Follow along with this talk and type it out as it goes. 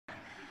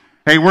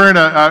Hey, we're in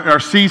our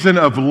season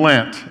of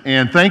Lent,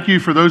 and thank you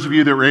for those of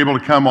you that were able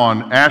to come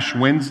on Ash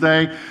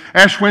Wednesday.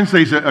 Ash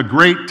Wednesday is a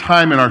great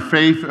time in our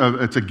faith.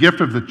 It's a gift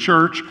of the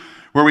church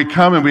where we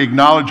come and we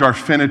acknowledge our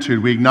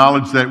finitude. We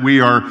acknowledge that we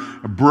are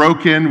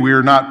broken, we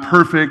are not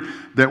perfect,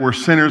 that we're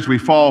sinners. We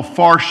fall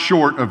far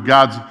short of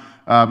God's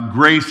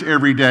grace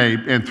every day,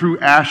 and through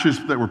ashes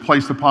that were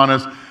placed upon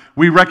us,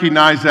 we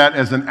recognize that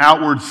as an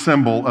outward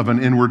symbol of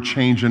an inward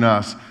change in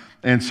us.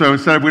 And so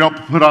instead of, we don't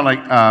put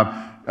on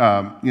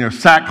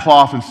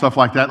sackcloth and stuff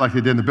like that, like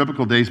they did in the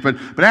biblical days. But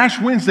Ash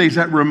Wednesday is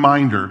that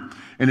reminder,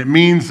 and it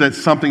means that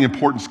something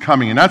important is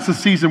coming. And that's the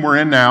season we're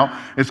in now.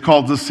 It's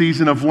called the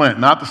season of Lent,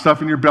 not the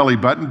stuff in your belly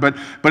button, but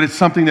it's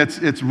something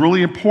it's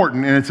really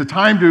important, and it's a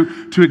time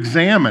to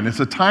examine. It's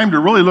a time to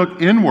really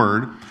look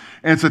inward,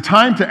 and it's a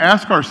time to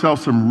ask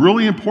ourselves some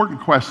really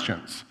important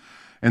questions.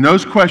 And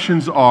those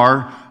questions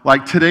are,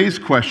 like today's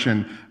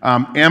question,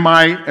 am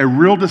I a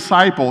real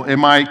disciple?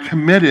 Am I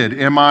committed?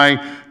 Am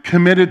I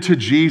committed to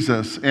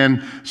Jesus?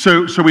 And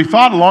so we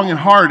thought long and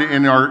hard,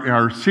 in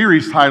our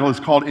series title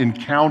is called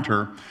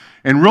Encounter.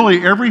 And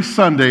really every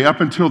Sunday up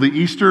until the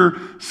Easter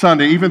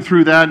Sunday, even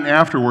through that and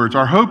afterwards,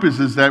 our hope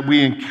is that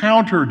we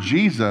encounter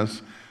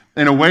Jesus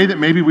in a way that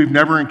maybe we've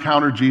never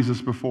encountered Jesus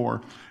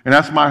before. And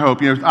that's my hope.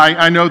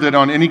 I know that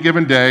on any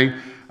given day,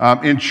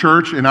 in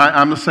church, and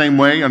I'm the same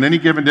way, on any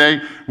given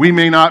day, we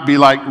may not be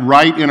like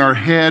right in our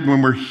head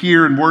when we're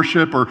here in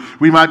worship, or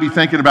we might be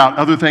thinking about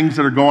other things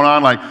that are going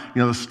on, like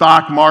the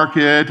stock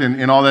market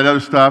and all that other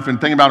stuff, and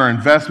thinking about our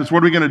investments.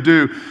 What are we going to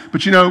do?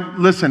 But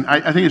listen,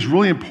 I think it's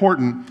really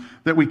important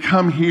that we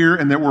come here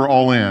and that we're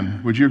all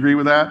in. Would you agree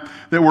with that?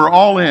 That we're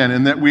all in,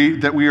 and that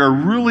we are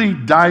really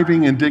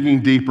diving and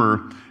digging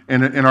deeper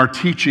in our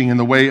teaching in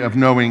the way of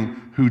knowing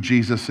who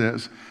Jesus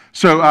is.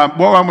 So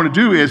what I'm going to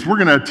do is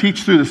we're going to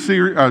teach through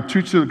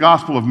the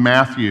Gospel of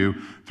Matthew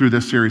through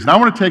this series. And I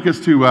want to take us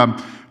to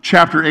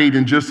chapter 8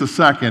 in just a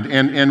second.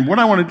 And what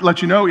I want to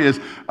let you know is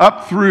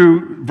up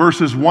through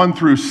verses 1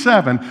 through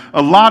 7,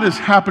 a lot is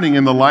happening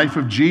in the life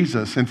of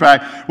Jesus. In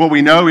fact, what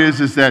we know is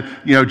that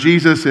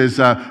Jesus is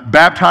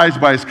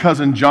baptized by his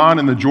cousin John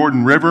in the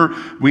Jordan River.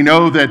 We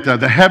know that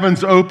the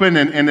heavens open,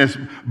 and this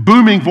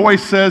booming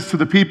voice says to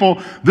the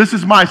people, "This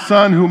is my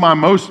son whom I'm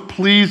most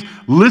pleased.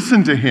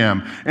 Listen to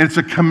him." And it's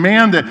a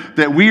command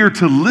that we are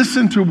to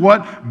listen to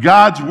what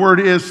God's word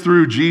is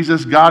through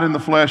Jesus, God in the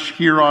flesh,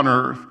 here on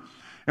earth.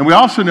 And we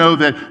also know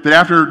that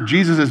after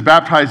Jesus is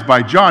baptized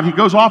by John, he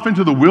goes off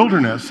into the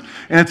wilderness,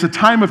 and it's a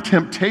time of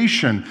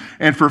temptation.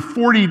 And for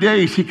 40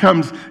 days, he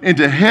comes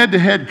into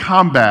head-to-head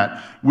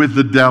combat with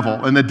the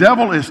devil. And the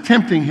devil is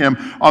tempting him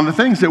on the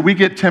things that we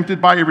get tempted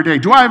by every day.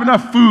 Do I have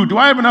enough food? Do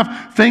I have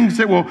enough things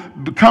that will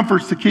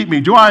comforts to keep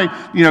me? Do I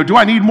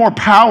need more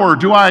power?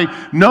 Do I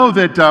know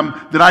that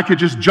I could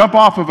just jump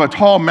off of a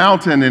tall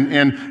mountain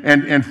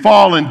and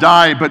fall and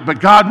die, but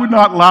God would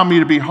not allow me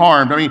to be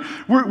harmed? I mean,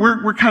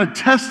 we're kind of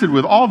tested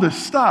with all this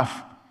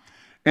stuff.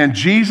 And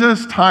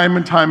Jesus, time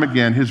and time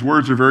again, his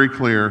words are very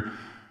clear.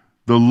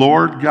 The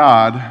Lord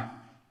God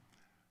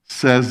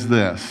says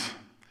this.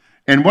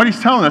 And what he's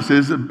telling us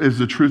is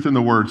the truth in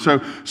the word. So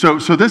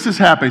this is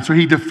happening. So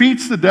he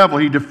defeats the devil.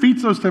 He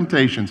defeats those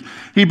temptations.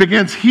 He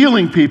begins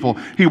healing people.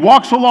 He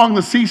walks along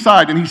the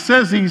seaside, and he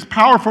says these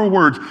powerful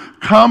words,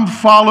 "Come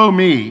follow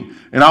me,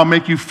 and I'll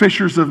make you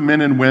fishers of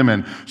men and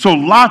women." So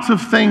lots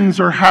of things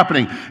are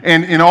happening.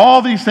 And in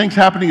all these things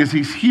happening as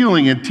he's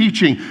healing and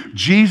teaching,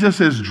 Jesus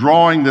is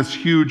drawing this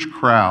huge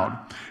crowd.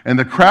 And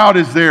the crowd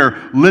is there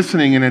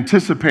listening and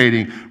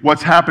anticipating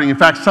what's happening. In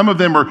fact, some of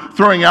them are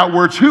throwing out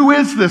words, "Who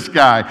is this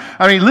guy?"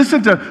 I mean,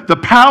 listen to the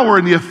power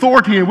and the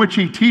authority in which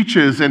he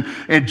teaches. And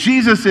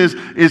Jesus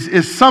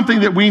is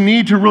something that we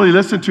need to really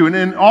listen to. And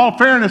in all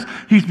fairness,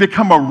 he's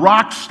become a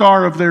rock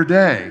star of their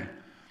day.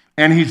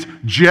 And he's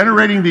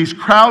generating these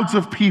crowds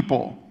of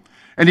people.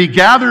 And he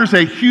gathers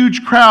a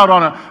huge crowd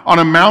on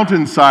a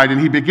mountainside, and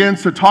he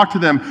begins to talk to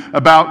them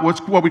about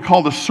what we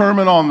call the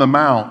Sermon on the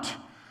Mount.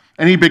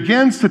 And he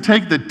begins to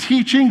take the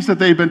teachings that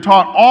they've been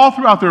taught all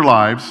throughout their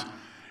lives,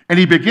 and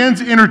he begins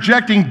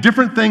interjecting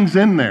different things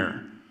in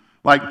there,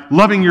 like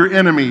loving your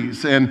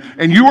enemies, and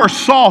you are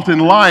salt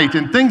and light,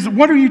 and things.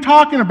 What are you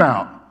talking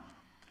about?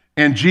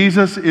 And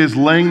Jesus is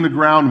laying the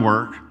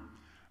groundwork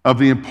of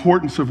the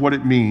importance of what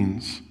it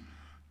means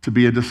to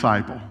be a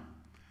disciple,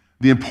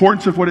 the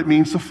importance of what it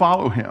means to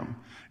follow him.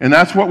 And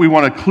that's what we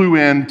want to clue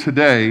in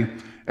today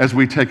as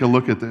we take a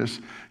look at this.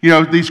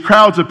 These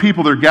crowds of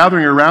people, they're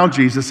gathering around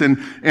Jesus, and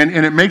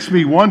it makes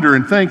me wonder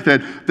and think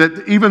that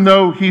even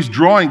though he's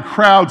drawing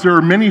crowds, there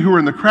are many who are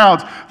in the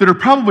crowds that are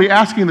probably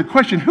asking the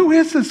question, who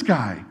is this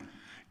guy?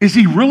 Is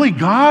he really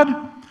God?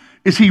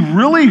 Is he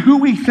really who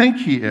we think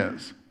he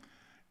is?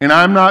 And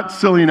I'm not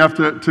silly enough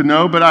to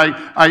know,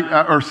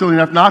 or silly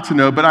enough not to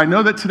know, but I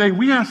know that today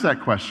we ask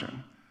that question.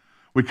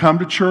 We come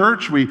to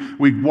church, we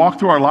walk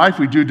through our life,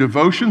 we do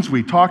devotions,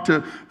 we talk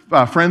to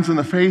friends in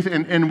the faith,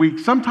 and we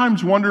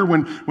sometimes wonder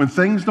when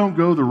things don't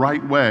go the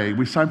right way,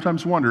 we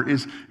sometimes wonder,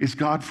 is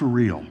God for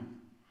real?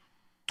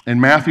 And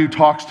Matthew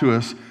talks to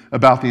us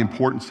about the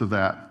importance of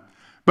that.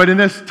 But in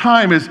this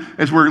time,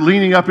 as we're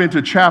leaning up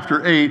into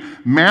chapter 8,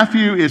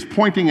 Matthew is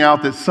pointing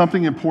out that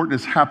something important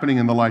is happening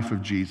in the life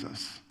of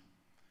Jesus.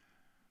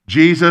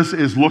 Jesus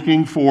is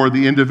looking for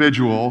the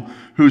individual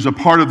who's a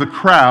part of the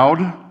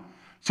crowd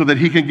so that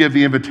he can give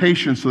the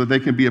invitation so that they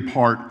can be a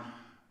part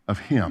of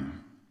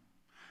him.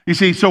 You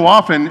see, so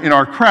often in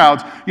our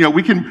crowds,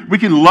 we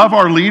can love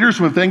our leaders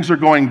when things are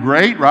going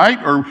great,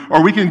 right?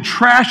 Or we can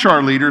trash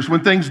our leaders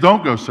when things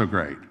don't go so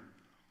great.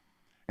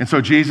 And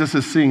so Jesus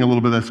is seeing a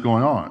little bit of that's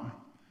going on.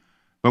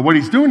 But what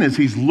he's doing is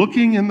he's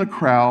looking in the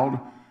crowd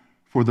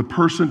for the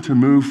person to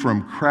move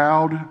from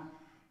crowd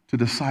to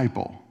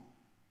disciple,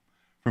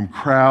 from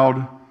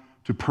crowd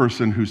to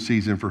person who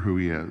sees him for who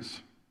he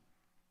is.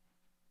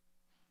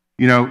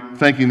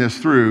 Thinking this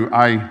through,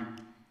 I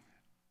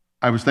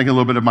was thinking a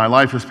little bit of my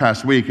life this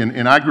past week,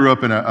 and I grew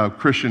up in a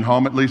Christian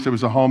home. At least it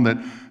was a home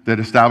that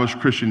established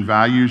Christian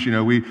values.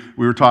 We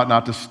were taught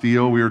not to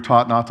steal. We were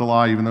taught not to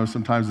lie, even though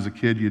sometimes as a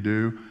kid you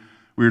do.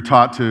 We were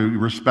taught to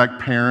respect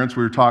parents.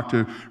 We were taught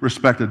to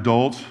respect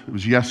adults. It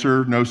was yes,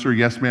 sir, no, sir,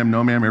 yes, ma'am,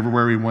 no, ma'am,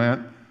 everywhere we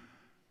went.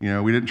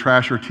 We didn't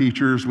trash our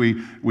teachers.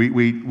 We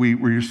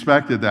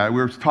respected that. We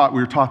were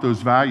taught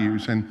those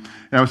values. And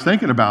I was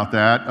thinking about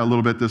that a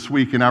little bit this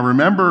week. And I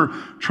remember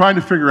trying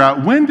to figure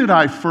out, when did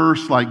I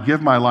first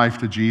give my life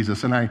to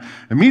Jesus? And I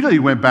immediately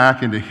went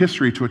back into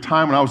history to a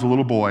time when I was a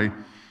little boy.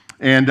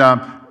 And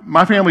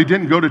my family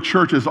didn't go to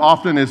church as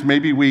often as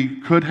maybe we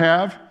could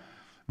have.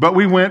 But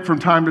we went from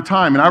time to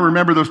time. And I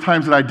remember those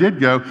times that I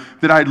did go,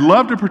 that I'd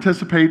love to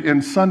participate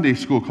in Sunday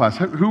school class.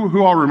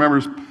 Who all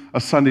remembers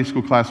a Sunday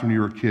school class when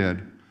you were a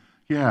kid?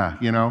 Yeah,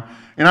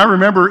 And I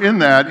remember in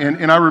that,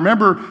 and I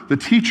remember the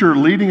teacher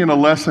leading in a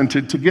lesson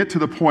to get to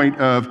the point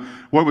of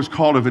what was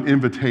called of an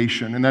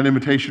invitation. And that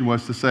invitation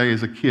was to say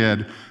as a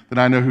kid that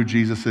I know who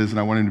Jesus is and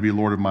I want him to be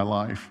Lord of my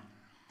life.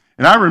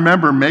 And I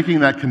remember making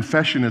that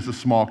confession as a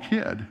small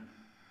kid.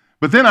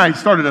 But then I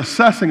started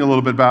assessing a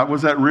little bit about,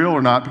 was that real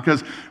or not?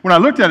 Because when I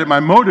looked at it, my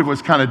motive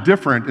was kind of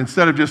different.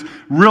 Instead of just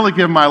really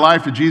giving my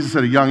life to Jesus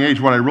at a young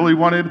age, what I really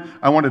wanted,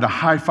 I wanted a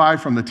high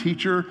five from the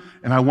teacher,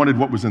 and I wanted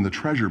what was in the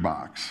treasure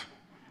box.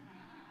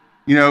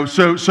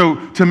 So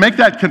to make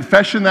that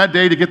confession that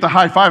day, to get the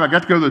high five, I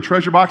got to go to the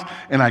treasure box,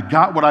 and I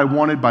got what I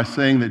wanted by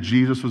saying that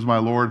Jesus was my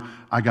Lord.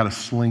 I got a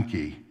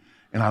Slinky,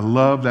 and I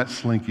love that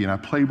Slinky, and I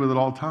played with it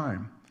all the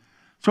time.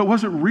 So it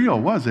wasn't real,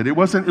 was it? It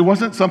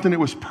wasn't something that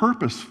was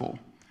purposeful.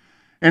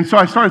 And so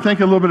I started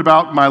thinking a little bit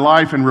about my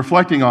life and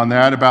reflecting on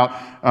that, about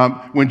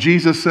when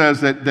Jesus says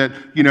that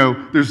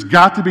there's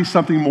got to be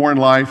something more in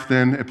life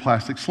than a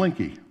plastic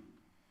Slinky.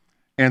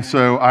 And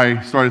so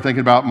I started thinking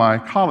about my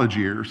college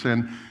years.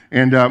 And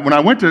when I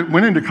went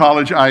into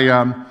college,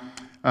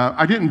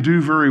 I didn't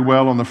do very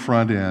well on the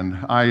front end.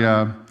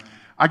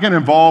 I got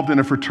involved in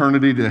a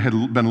fraternity that had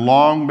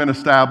long been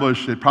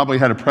established. It probably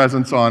had a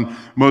presence on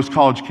most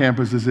college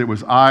campuses. It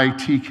was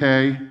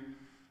ITK,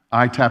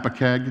 I Tap a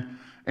Keg.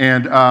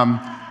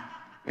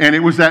 And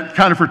it was that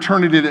kind of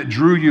fraternity that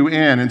drew you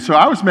in. And so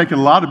I was making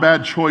a lot of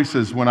bad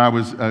choices when I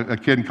was a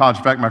kid in college.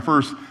 In fact, my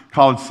first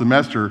college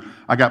semester,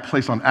 I got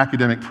placed on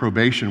academic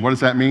probation. What does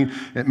that mean?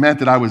 It meant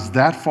that I was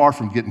that far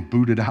from getting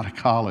booted out of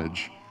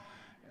college.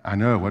 I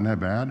know, wasn't that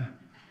bad?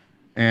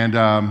 And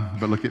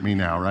but look at me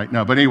now, right?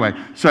 No, but anyway,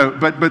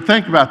 but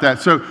think about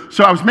that. So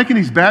I was making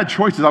these bad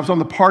choices. I was on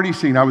the party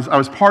scene. I was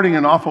partying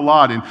an awful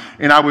lot,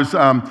 and I was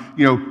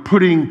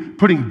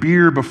putting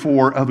beer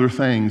before other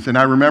things. And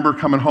I remember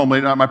coming home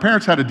late night. My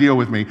parents had a deal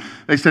with me.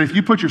 They said, if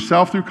you put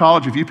yourself through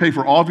college, if you pay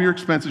for all of your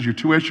expenses, your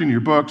tuition,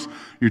 your books,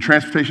 your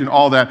transportation,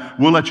 all that,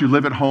 we'll let you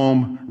live at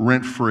home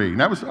rent free. And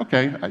that was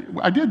okay.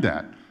 I did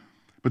that.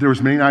 But there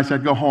was many nights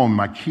I'd go home, and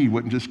my key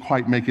wouldn't just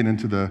quite make it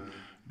into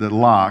the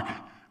lock.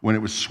 When it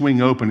would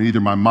swing open, either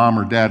my mom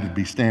or dad would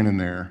be standing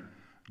there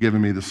giving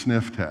me the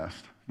sniff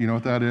test. You know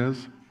what that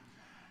is?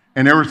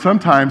 And there were some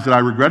times that I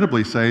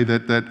regrettably say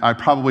that I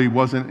probably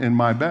wasn't in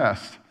my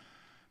best.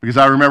 Because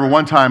I remember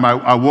one time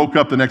I woke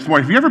up the next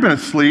morning. Have you ever been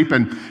asleep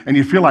and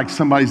you feel like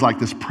somebody's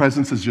this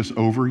presence is just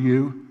over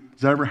you?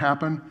 Does that ever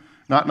happen?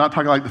 Not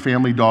talking like the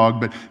family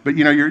dog, but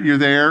you're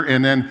there,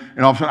 and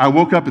all of a sudden I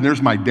woke up and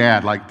there's my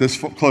dad this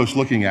close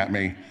looking at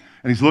me.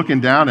 And he's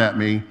looking down at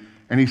me.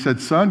 And he said,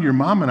 son, your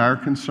mom and I are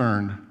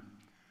concerned.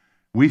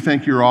 We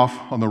think you're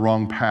off on the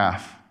wrong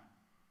path.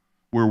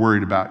 We're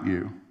worried about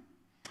you.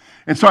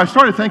 And so I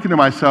started thinking to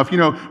myself,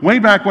 way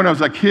back when I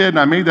was a kid and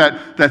I made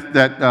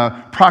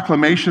that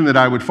proclamation that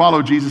I would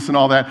follow Jesus and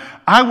all that,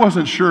 I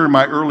wasn't sure in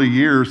my early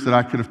years that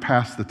I could have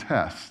passed the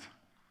test.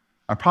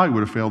 I probably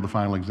would have failed the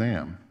final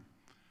exam.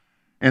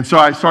 And so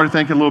I started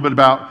thinking a little bit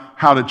about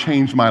how to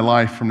change my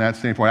life from that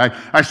standpoint.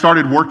 I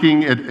started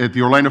working at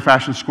the Orlando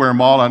Fashion Square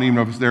Mall. I don't even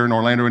know if it's there in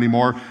Orlando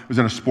anymore. It was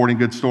in a sporting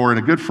goods store. And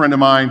a good friend of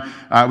mine,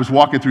 I was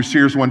walking through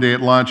Sears one day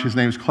at lunch. His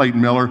name is Clayton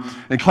Miller.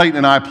 And Clayton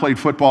and I played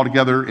football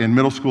together in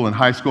middle school and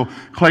high school.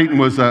 Clayton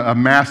was a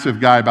massive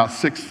guy, about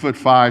 6'5",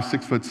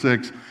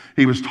 6'6".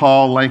 He was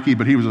tall, lanky,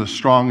 but he was as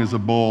strong as a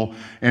bull.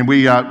 And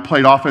we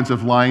played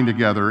offensive line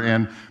together.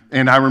 And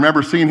And I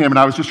remember seeing him, and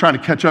I was just trying to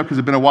catch up because it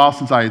had been a while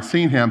since I had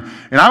seen him.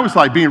 And I was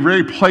like being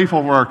very playful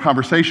over our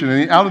conversation.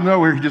 And out of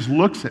nowhere, he just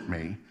looks at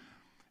me.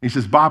 He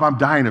says, Bob, I'm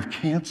dying of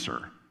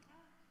cancer.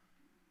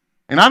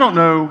 And I don't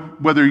know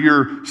whether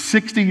you're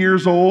 60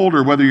 years old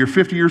or whether you're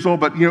 50 years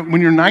old, but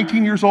when you're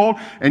 19 years old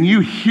and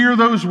you hear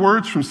those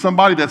words from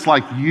somebody that's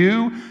like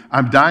you,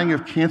 I'm dying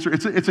of cancer,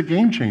 it's a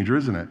game changer,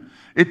 isn't it?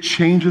 It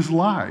changes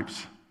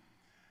lives.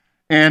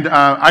 And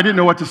I didn't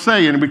know what to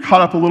say, and we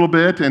caught up a little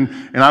bit, and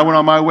I went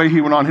on my way,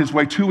 he went on his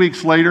way. 2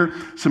 weeks later,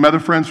 some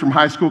other friends from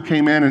high school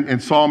came in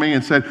and saw me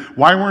and said,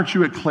 why weren't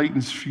you at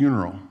Clayton's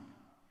funeral?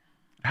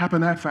 It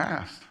happened that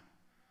fast.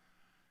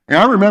 And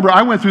I remember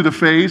I went through the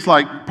phase,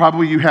 like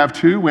probably you have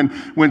too,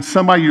 when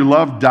somebody you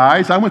love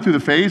dies. I went through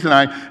the phase, and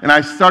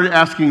I started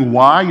asking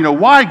why.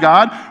 Why,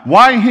 God?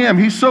 Why him?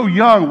 He's so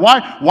young.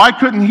 Why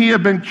couldn't he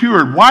have been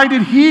cured? Why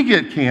did he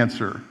get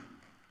cancer?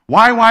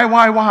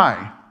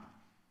 Why?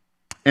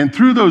 And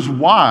through those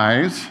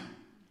whys,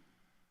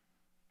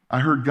 I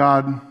heard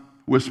God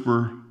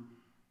whisper,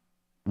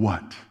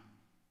 what?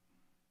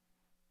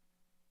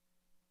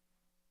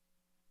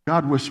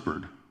 God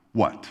whispered,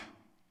 what?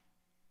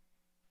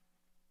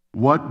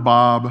 What,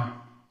 Bob,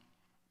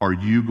 are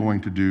you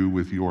going to do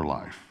with your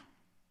life?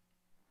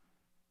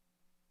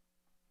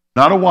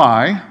 Not a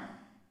why,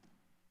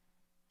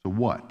 it's a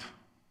what.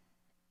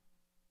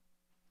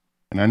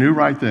 And I knew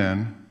right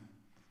then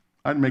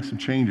I had to make some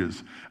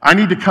changes. I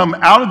need to come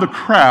out of the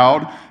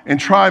crowd and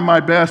try my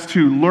best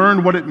to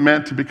learn what it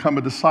meant to become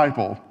a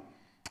disciple,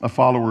 a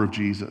follower of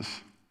Jesus.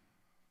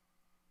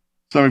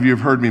 Some of you have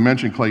heard me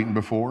mention Clayton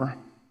before,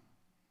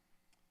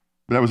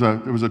 but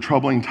it was a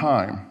troubling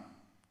time.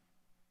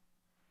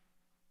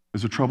 It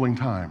was a troubling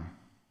time,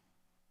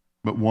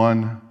 but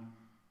one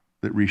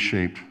that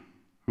reshaped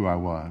who I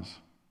was.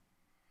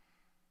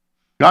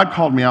 God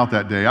called me out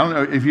that day. I don't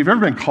know if you've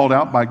ever been called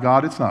out by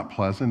God. It's not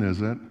pleasant,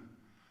 is it?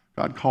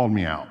 God called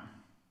me out.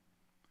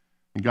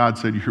 And God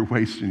said, you're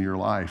wasting your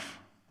life.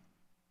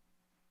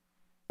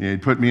 He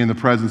put me in the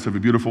presence of a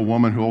beautiful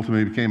woman who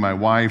ultimately became my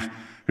wife,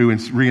 who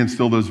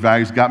reinstilled those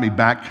values, got me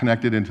back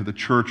connected into the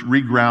church,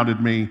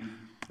 regrounded me,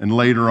 and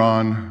later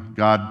on,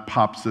 God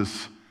pops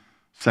this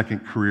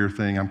second career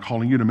thing. I'm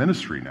calling you to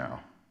ministry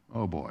now.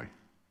 Oh boy.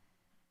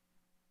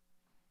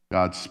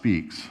 God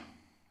speaks,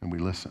 and we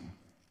listen.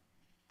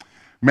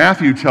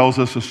 Matthew tells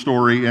us a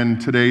story in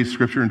today's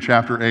scripture in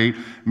chapter 8.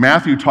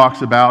 Matthew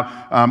talks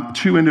about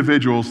two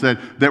individuals that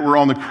were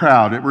in the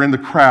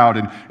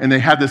crowd, and they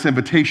had this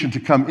invitation to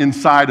come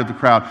inside of the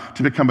crowd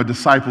to become a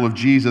disciple of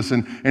Jesus.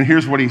 And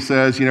here's what he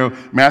says.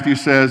 Matthew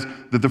says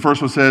that the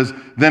first one says,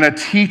 then a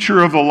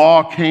teacher of the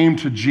law came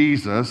to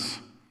Jesus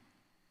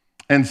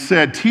and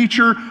said,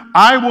 Teacher,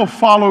 I will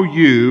follow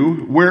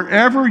you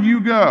wherever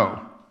you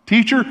go.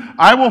 Teacher,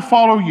 I will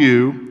follow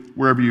you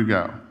wherever you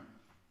go.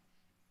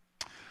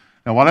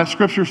 Now, while that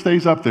scripture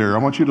stays up there, I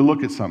want you to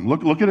look at something.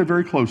 Look at it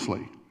very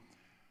closely.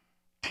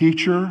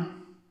 Teacher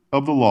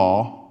of the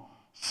law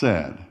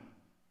said.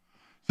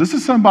 This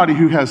is somebody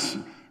who has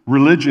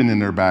religion in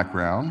their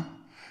background.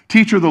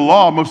 Teacher of the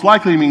law most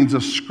likely means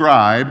a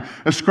scribe.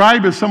 A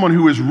scribe is someone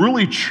who is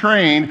really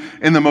trained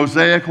in the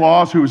Mosaic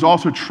laws, who is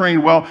also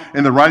trained well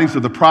in the writings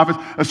of the prophets.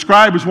 A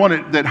scribe was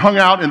one that hung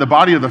out in the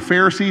body of the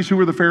Pharisees. Who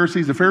were the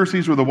Pharisees? The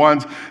Pharisees were the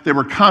ones that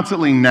were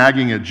constantly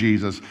nagging at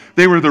Jesus.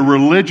 They were the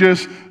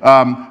religious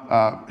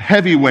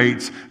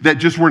heavyweights that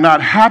just were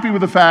not happy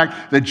with the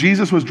fact that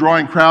Jesus was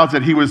drawing crowds,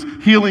 that he was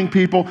healing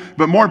people,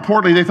 but more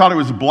importantly, they thought it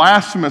was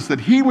blasphemous that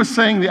he was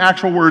saying the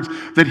actual words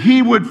that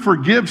he would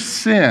forgive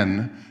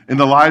sin in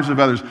the lives of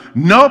others.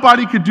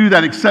 Nobody could do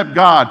that except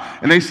God.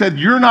 And they said,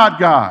 you're not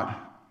God.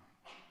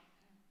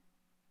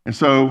 And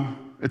so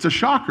it's a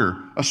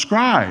shocker. A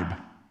scribe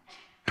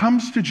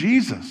comes to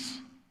Jesus.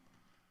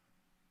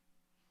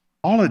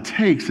 All it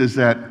takes is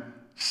that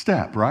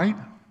step, right?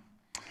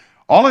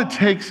 All it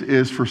takes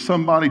is for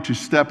somebody to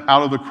step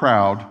out of the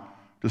crowd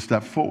to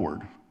step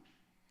forward.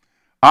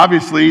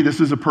 Obviously, this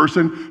is a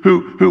person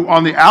who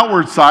on the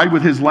outward side,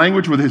 with his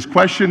language, with his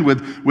question,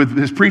 with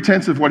his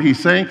pretense of what he's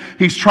saying,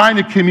 he's trying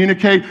to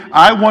communicate,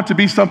 I want to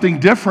be something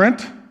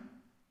different.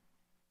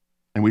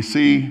 And we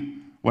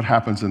see what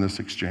happens in this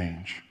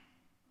exchange.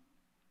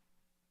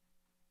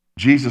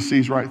 Jesus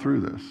sees right through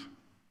this.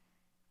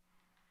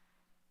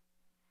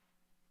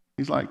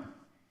 He's like,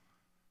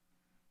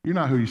 you're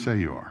not who you say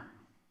you are.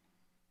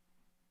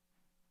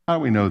 How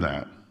do we know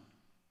that?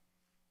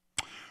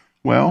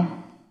 Well,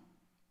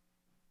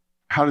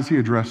 how does he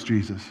address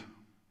Jesus?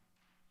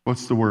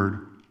 What's the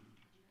word?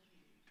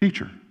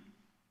 Teacher.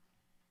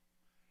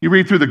 You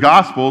read through the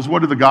Gospels,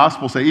 what do the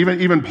Gospels say?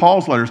 Even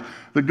Paul's letters.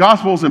 The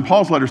Gospels and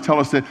Paul's letters tell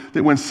us that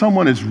when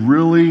someone is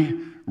really,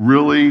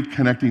 really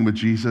connecting with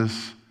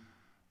Jesus,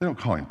 they don't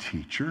call him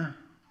teacher.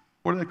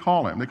 What do they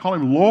call him? They call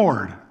him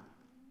Lord.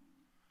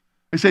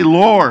 They say,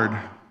 Lord.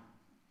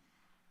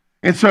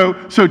 And so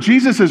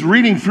Jesus is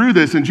reading through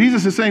this, and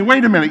Jesus is saying,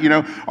 wait a minute,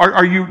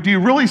 do you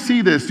really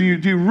see this? Do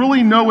you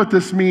really know what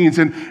this means?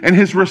 And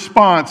his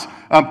response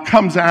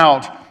comes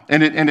out,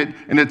 And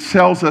it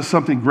tells us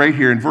something great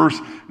here. In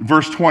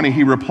verse 20,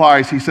 he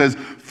replies, he says,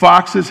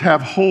 foxes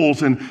have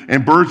holes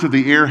and birds of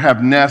the air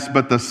have nests,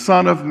 but the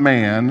Son of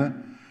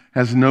Man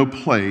has no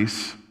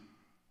place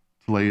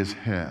to lay his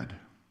head.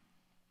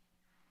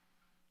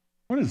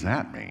 What does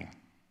that mean?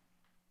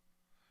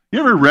 You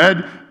ever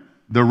read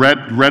the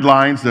red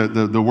lines,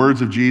 the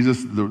words of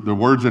Jesus, the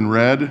words in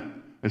red,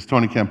 as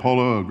Tony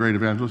Campolo, a great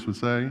evangelist, would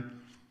say?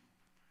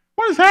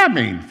 What does that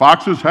mean?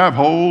 Foxes have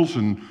holes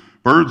and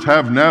birds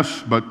have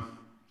nests, but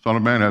Son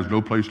of Man has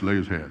no place to lay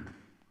his head.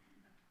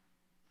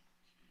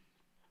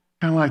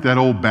 Kind of like that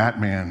old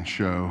Batman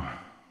show.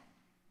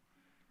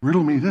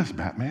 Riddle me this,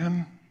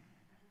 Batman.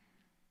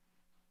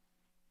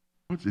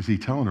 Is he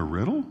telling a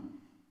riddle?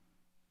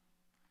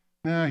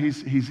 No,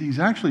 he's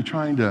actually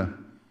trying to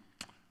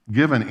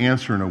give an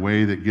answer in a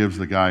way that gives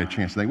the guy a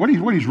chance to think. What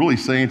he's really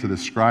saying to the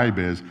scribe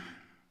is,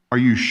 are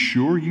you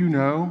sure you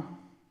know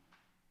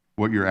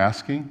what you're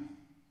asking?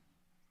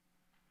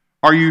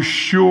 Are you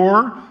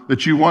sure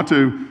that you want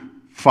to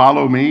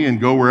follow me and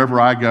go wherever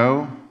I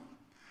go?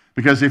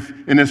 Because if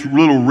in this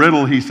little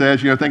riddle he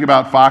says, think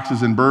about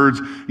foxes and birds,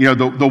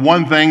 the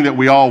one thing that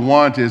we all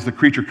want is the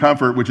creature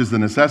comfort, which is the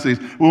necessities.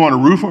 We want a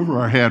roof over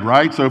our head,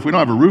 right? So if we don't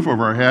have a roof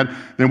over our head,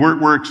 then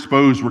we're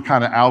exposed, we're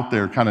kind of out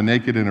there, kind of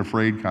naked and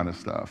afraid kind of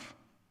stuff.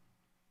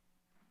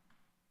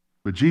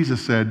 But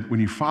Jesus said, when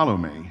you follow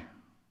me,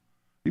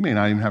 you may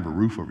not even have a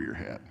roof over your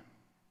head.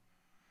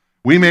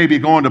 We may be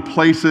going to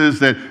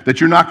places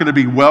that you're not going to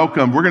be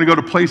welcome. We're going to go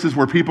to places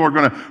where people are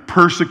going to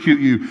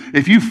persecute you.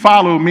 If you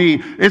follow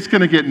me, it's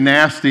going to get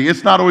nasty.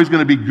 It's not always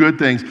going to be good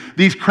things.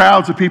 These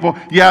crowds of people,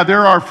 yeah,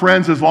 they're our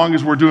friends as long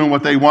as we're doing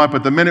what they want,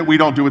 but the minute we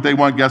don't do what they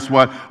want, guess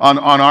what? On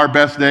our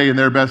best day and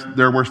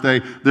their worst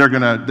day,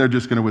 they're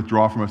just going to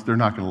withdraw from us. They're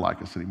not going to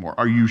like us anymore.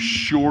 Are you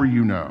sure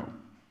you know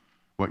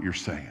what you're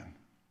saying?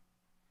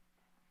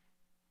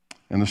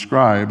 And the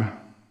scribe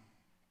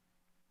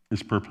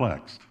is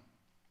perplexed.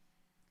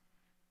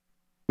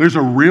 There's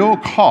a real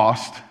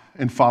cost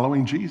in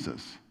following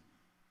Jesus.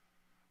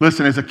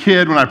 Listen, as a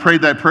kid, when I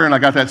prayed that prayer and I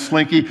got that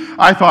slinky,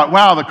 I thought,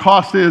 wow, the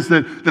cost is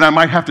that I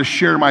might have to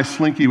share my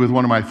slinky with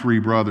one of my 3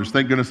 brothers.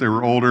 Thank goodness they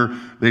were older.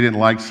 They didn't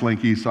like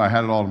slinkies, so I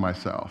had it all to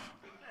myself.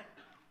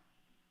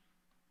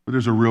 But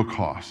there's a real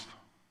cost.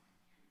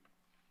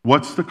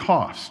 What's the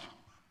cost?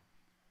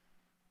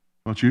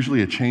 Well, it's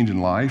usually a change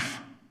in life.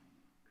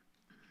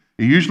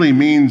 It usually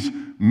means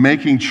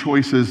making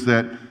choices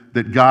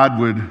that God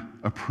would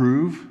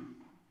approve.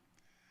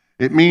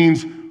 It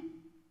means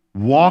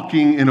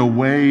walking in a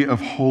way of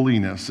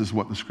holiness, is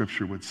what the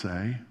scripture would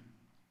say.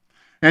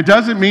 And it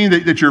doesn't mean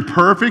that you're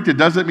perfect. It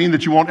doesn't mean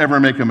that you won't ever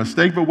make a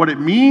mistake. But what it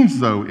means,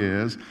 though,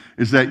 is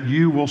that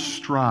you will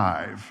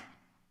strive.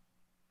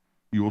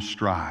 You will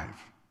strive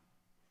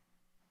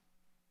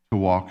to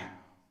walk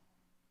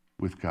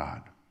with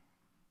God.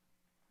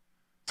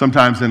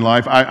 Sometimes in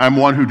life, I'm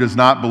one who does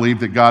not believe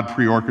that God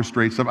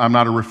pre-orchestrates stuff. I'm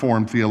not a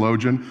Reformed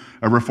theologian.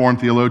 A Reformed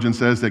theologian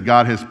says that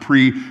God has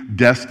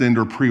predestined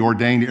or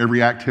preordained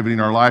every activity in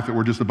our life, that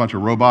we're just a bunch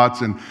of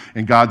robots and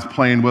God's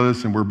playing with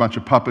us and we're a bunch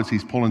of puppets.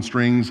 He's pulling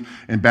strings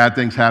and bad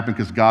things happen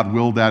because God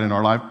willed that in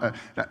our life.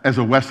 As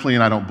a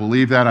Wesleyan, I don't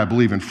believe that. I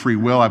believe in free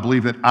will. I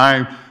believe that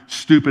I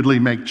stupidly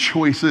make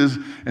choices,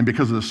 and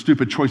because of the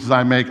stupid choices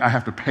I make, I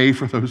have to pay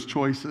for those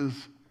choices.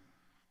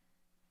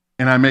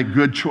 And I make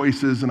good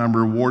choices, and I'm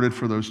rewarded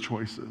for those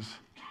choices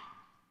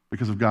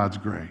because of God's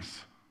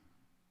grace.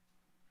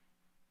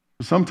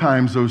 But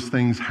sometimes those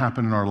things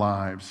happen in our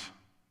lives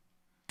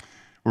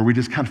where we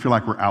just kind of feel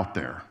like we're out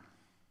there.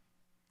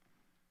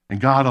 And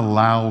God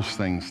allows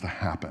things to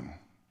happen.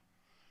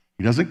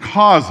 He doesn't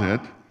cause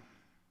it,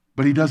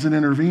 but he doesn't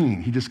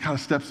intervene. He just kind of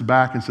steps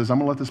back and says, I'm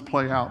going to let this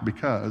play out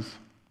because,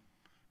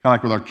 kind of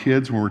like with our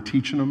kids when we're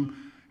teaching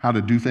them how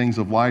to do things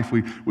of life,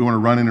 we want to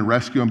run in and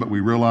rescue them, but we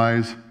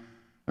realize,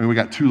 we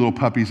got 2 little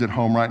puppies at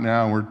home right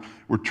now, and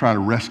we're trying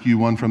to rescue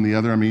one from the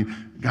other.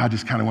 God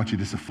just kind of wants you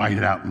just to fight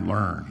it out and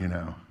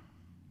learn,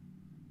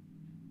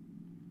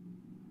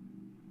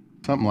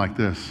 Something like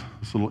this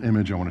little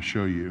image I want to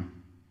show you.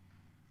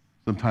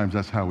 Sometimes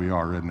that's how we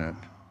are, isn't it?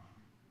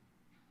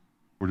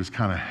 We're just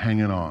kind of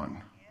hanging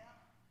on,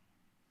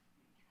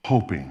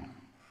 hoping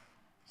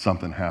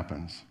something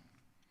happens.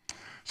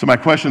 So my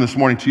question this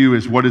morning to you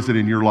is, what is it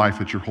in your life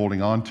that you're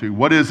holding on to?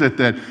 What is it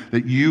that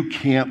you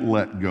can't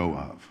let go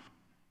of?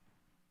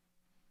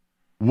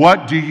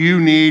 What do you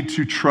need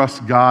to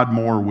trust God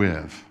more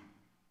with?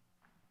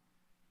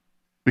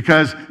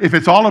 Because if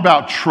it's all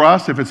about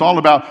trust, if it's all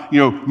about,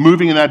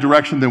 moving in that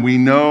direction, then we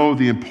know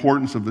the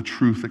importance of the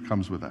truth that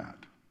comes with that.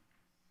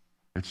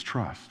 It's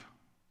trust.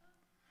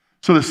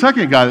 So the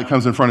second guy that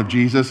comes in front of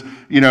Jesus,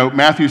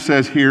 Matthew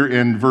says here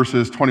in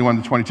verses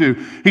 21 to 22,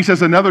 he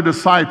says another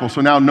disciple. So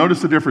now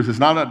notice the difference. It's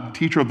not a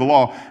teacher of the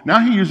law. Now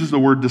he uses the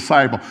word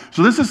disciple.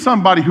 So this is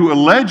somebody who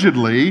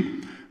allegedly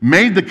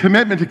made the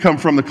commitment to come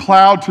from the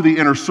cloud to the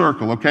inner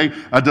circle, okay?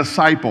 A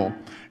disciple.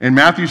 And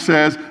Matthew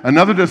says,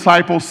 another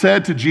disciple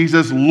said to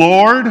Jesus,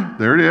 Lord,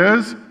 there it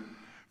is,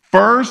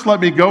 First, let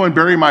me go and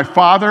bury my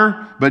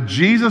father. But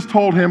Jesus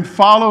told him,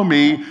 follow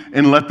me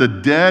and let the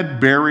dead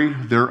bury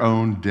their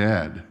own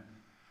dead.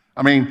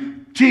 I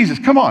mean, Jesus,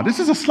 come on. This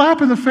is a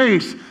slap in the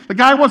face. The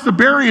guy wants to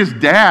bury his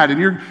dad, and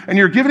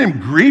you're giving him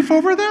grief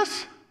over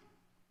this?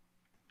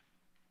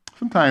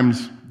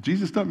 Sometimes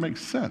Jesus doesn't make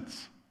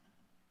sense.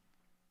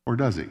 Or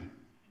does he?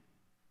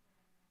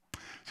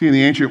 See, in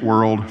the ancient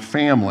world,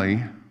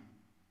 family,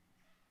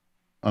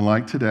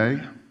 unlike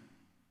today,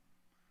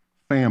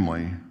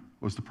 family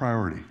was the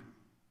priority.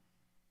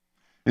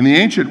 In the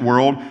ancient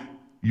world,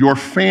 your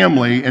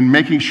family and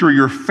making sure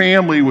your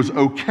family was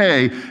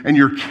okay and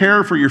your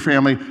care for your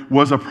family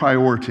was a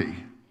priority.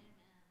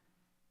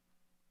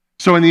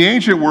 So in the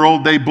ancient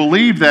world, they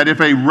believed that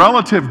if a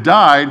relative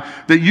died,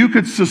 that you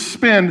could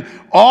suspend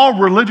all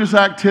religious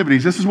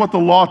activities. This is what the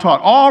law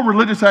taught. All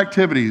religious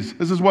activities.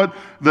 This is what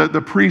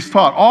the priest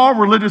taught. All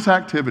religious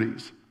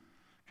activities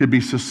could be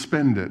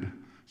suspended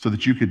so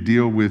that you could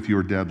deal with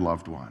your dead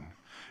loved one.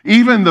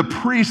 Even the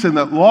priests and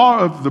the law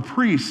of the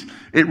priests,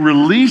 it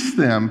released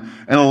them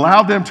and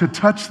allowed them to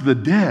touch the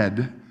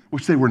dead,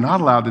 which they were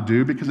not allowed to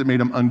do because it made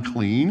them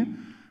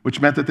unclean, which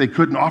meant that they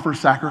couldn't offer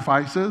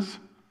sacrifices.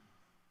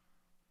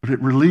 But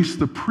it released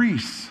the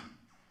priests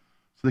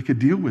so they could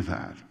deal with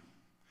that.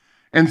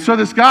 And so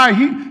this guy,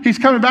 he's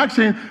coming back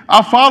saying,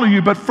 I'll follow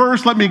you, but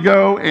first let me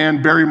go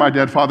and bury my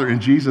dead father.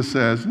 And Jesus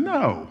says,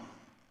 no.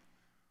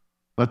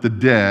 Let the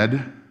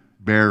dead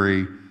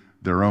bury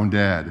their own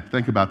dead.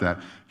 Think about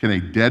that. Can a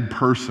dead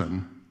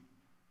person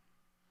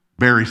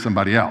bury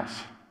somebody else?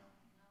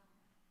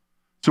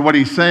 So what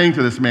he's saying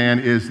to this man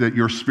is that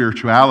your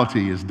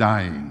spirituality is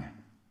dying.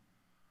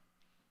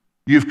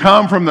 You've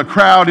come from the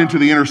crowd into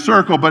the inner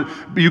circle, but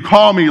you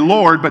call me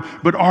Lord,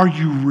 but are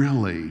you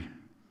really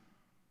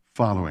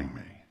following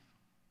me?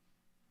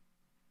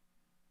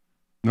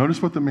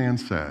 Notice what the man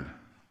said.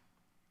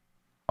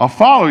 I'll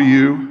follow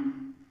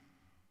you,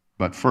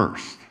 but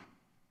first,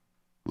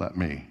 let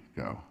me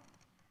go.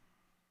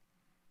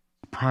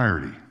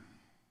 Priority.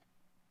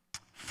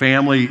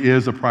 Family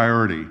is a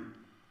priority.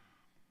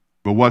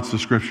 But what's the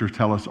scripture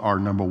tell us our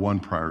number one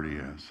priority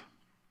is?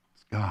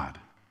 It's God.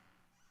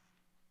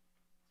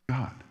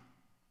 God.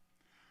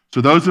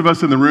 So those of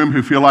us in the room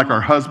who feel like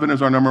our husband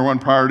is our number one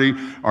priority,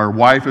 our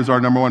wife is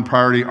our number one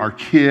priority, our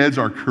kids,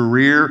 our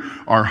career,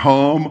 our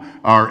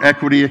home, our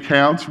equity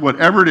accounts,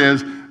 whatever it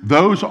is,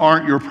 those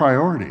aren't your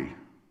priority.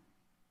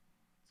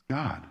 It's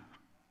God.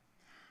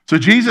 So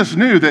Jesus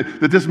knew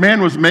that this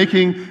man was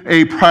making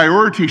a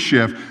priority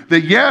shift.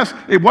 That yes,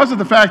 it wasn't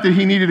the fact that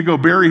he needed to go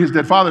bury his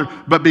dead father,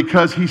 but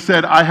because he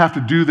said, I have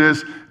to do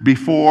this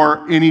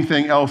before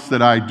anything else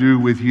that I do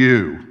with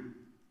you.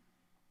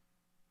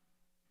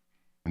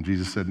 And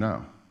Jesus said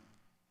no.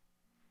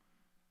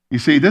 You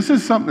see, this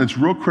is something that's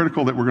real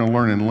critical that we're going to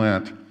learn in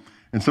Lent,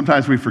 and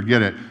sometimes we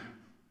forget it.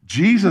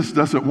 Jesus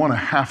doesn't want a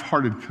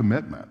half-hearted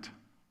commitment.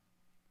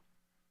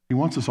 He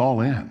wants us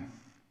all in.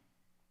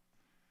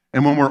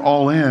 And when we're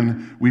all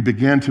in, we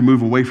begin to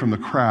move away from the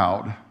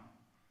crowd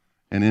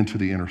and into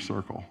the inner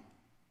circle.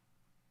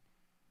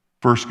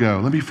 First go.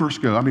 Let me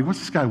first go. I mean, what's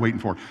this guy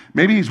waiting for?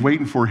 Maybe he's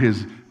waiting for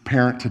his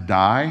parent to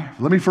die.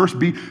 Let me first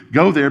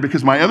go there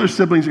because my other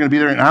siblings are going to be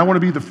there, and I want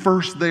to be the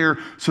first there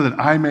so that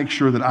I make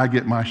sure that I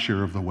get my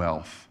share of the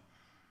wealth.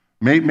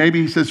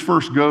 Maybe he says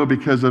first go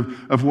because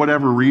of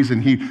whatever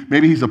reason.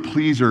 Maybe he's a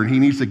pleaser, and he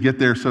needs to get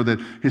there so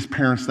that his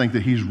parents think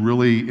that he's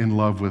really in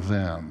love with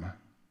them.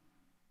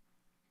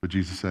 But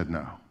Jesus said,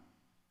 no.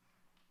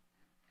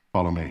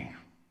 Follow me.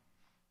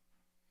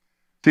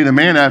 See, the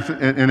man,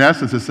 in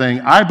essence, is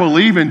saying, I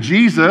believe in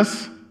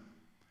Jesus,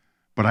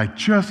 but I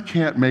just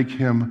can't make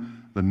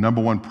him the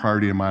number one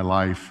priority in my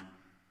life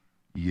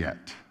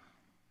yet.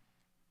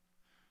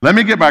 Let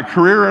me get my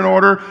career in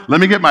order. Let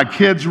me get my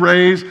kids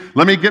raised.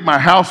 Let me get my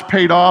house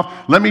paid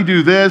off. Let me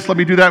do this. Let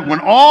me do that. When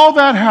all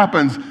that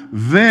happens,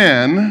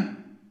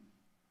 then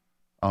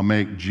I'll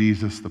make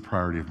Jesus the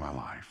priority of my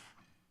life.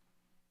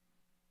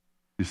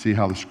 You see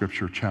how the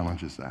scripture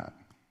challenges that.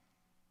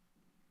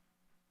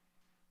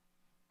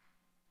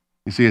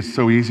 You see, it's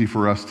so easy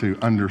for us to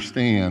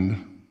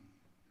understand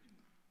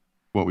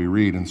what we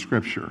read in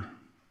scripture.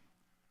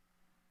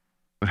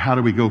 But how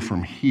do we go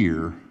from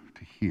here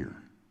to here?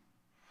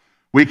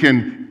 We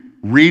can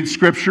read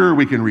scripture,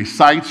 we can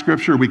recite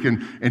scripture, we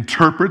can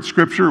interpret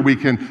scripture, we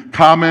can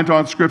comment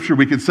on scripture,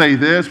 we can say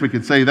this, we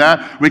can say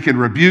that, we can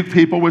rebuke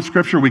people with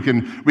scripture, we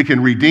can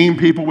redeem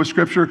people with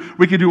scripture,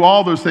 we can do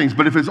all those things,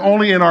 but if it's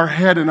only in our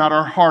head and not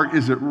our heart,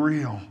 is it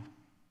real?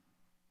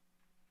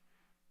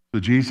 So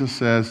Jesus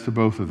says to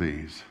both of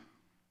these,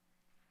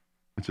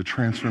 it's a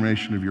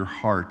transformation of your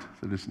heart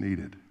that is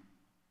needed.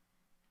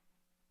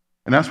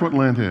 And that's what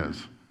Lent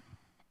is.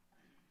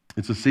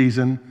 It's a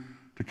season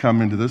to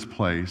come into this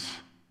place,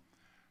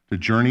 to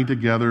journey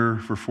together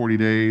for 40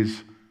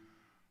 days,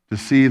 to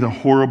see the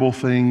horrible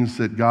things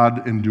that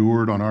God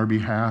endured on our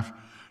behalf,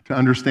 to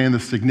understand the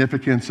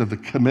significance of the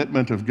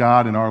commitment of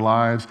God in our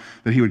lives,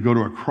 that he would go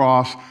to a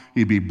cross,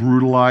 he'd be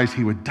brutalized,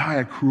 he would die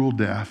a cruel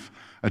death,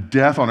 a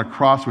death on a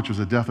cross which was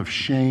a death of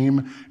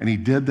shame, and he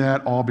did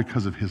that all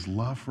because of his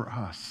love for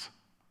us.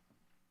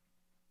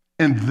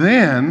 And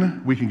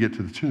then we can get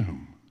to the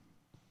tomb.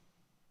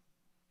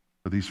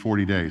 But these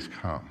 40 days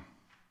come.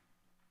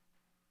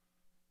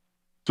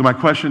 So my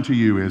question to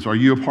you is, are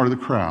you a part of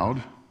the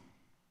crowd?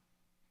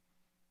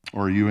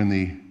 Or are you in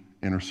the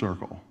inner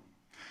circle?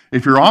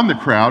 If you're on the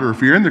crowd, or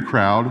if you're in the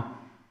crowd,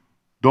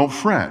 don't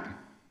fret.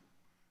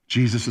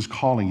 Jesus is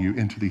calling you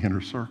into the inner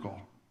circle.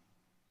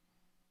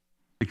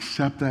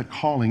 Accept that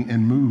calling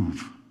and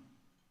move.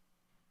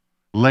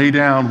 Lay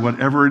down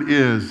whatever it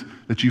is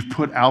that you've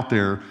put out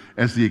there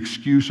as the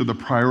excuse or the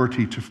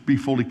priority to be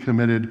fully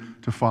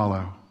committed to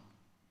follow.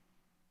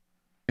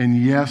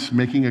 And yes,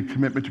 making a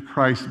commitment to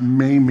Christ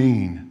may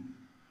mean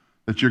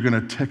that you're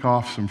going to tick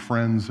off some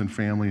friends and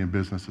family and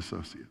business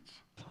associates.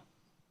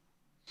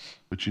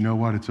 But you know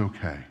what? It's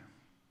okay.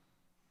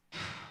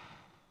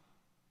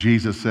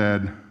 Jesus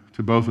said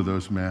to both of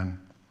those men,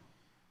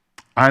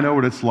 I know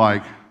what it's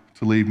like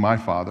to leave my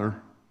Father.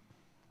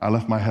 I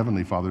left my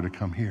heavenly Father to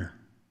come here.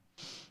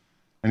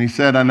 And he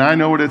said, and I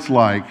know what it's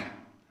like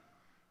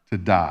to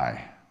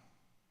die,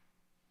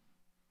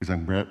 because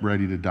I'm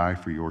ready to die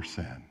for your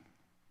sin.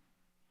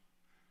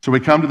 So we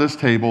come to this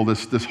table,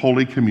 this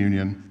Holy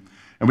Communion,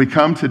 and we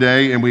come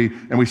today and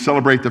we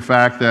celebrate the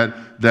fact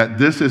that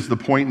this is the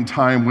point in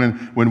time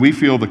when we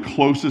feel the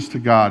closest to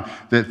God,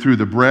 that through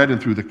the bread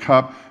and through the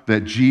cup,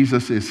 that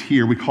Jesus is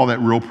here. We call that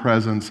real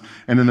presence.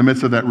 And in the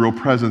midst of that real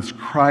presence,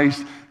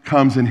 Christ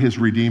comes in his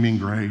redeeming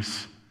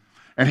grace.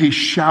 And he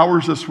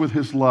showers us with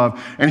his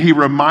love. And he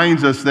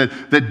reminds us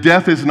that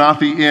death is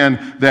not the end,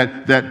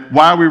 that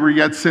while we were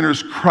yet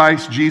sinners,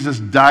 Christ Jesus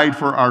died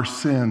for our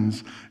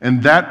sins.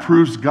 And that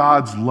proves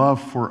God's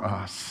love for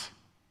us.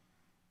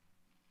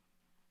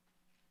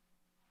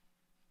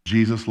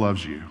 Jesus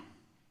loves you.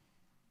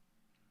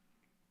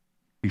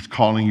 He's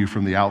calling you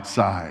from the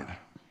outside,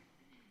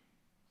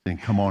 saying,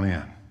 come on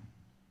in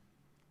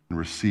and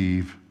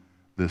receive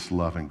this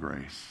love and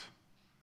grace.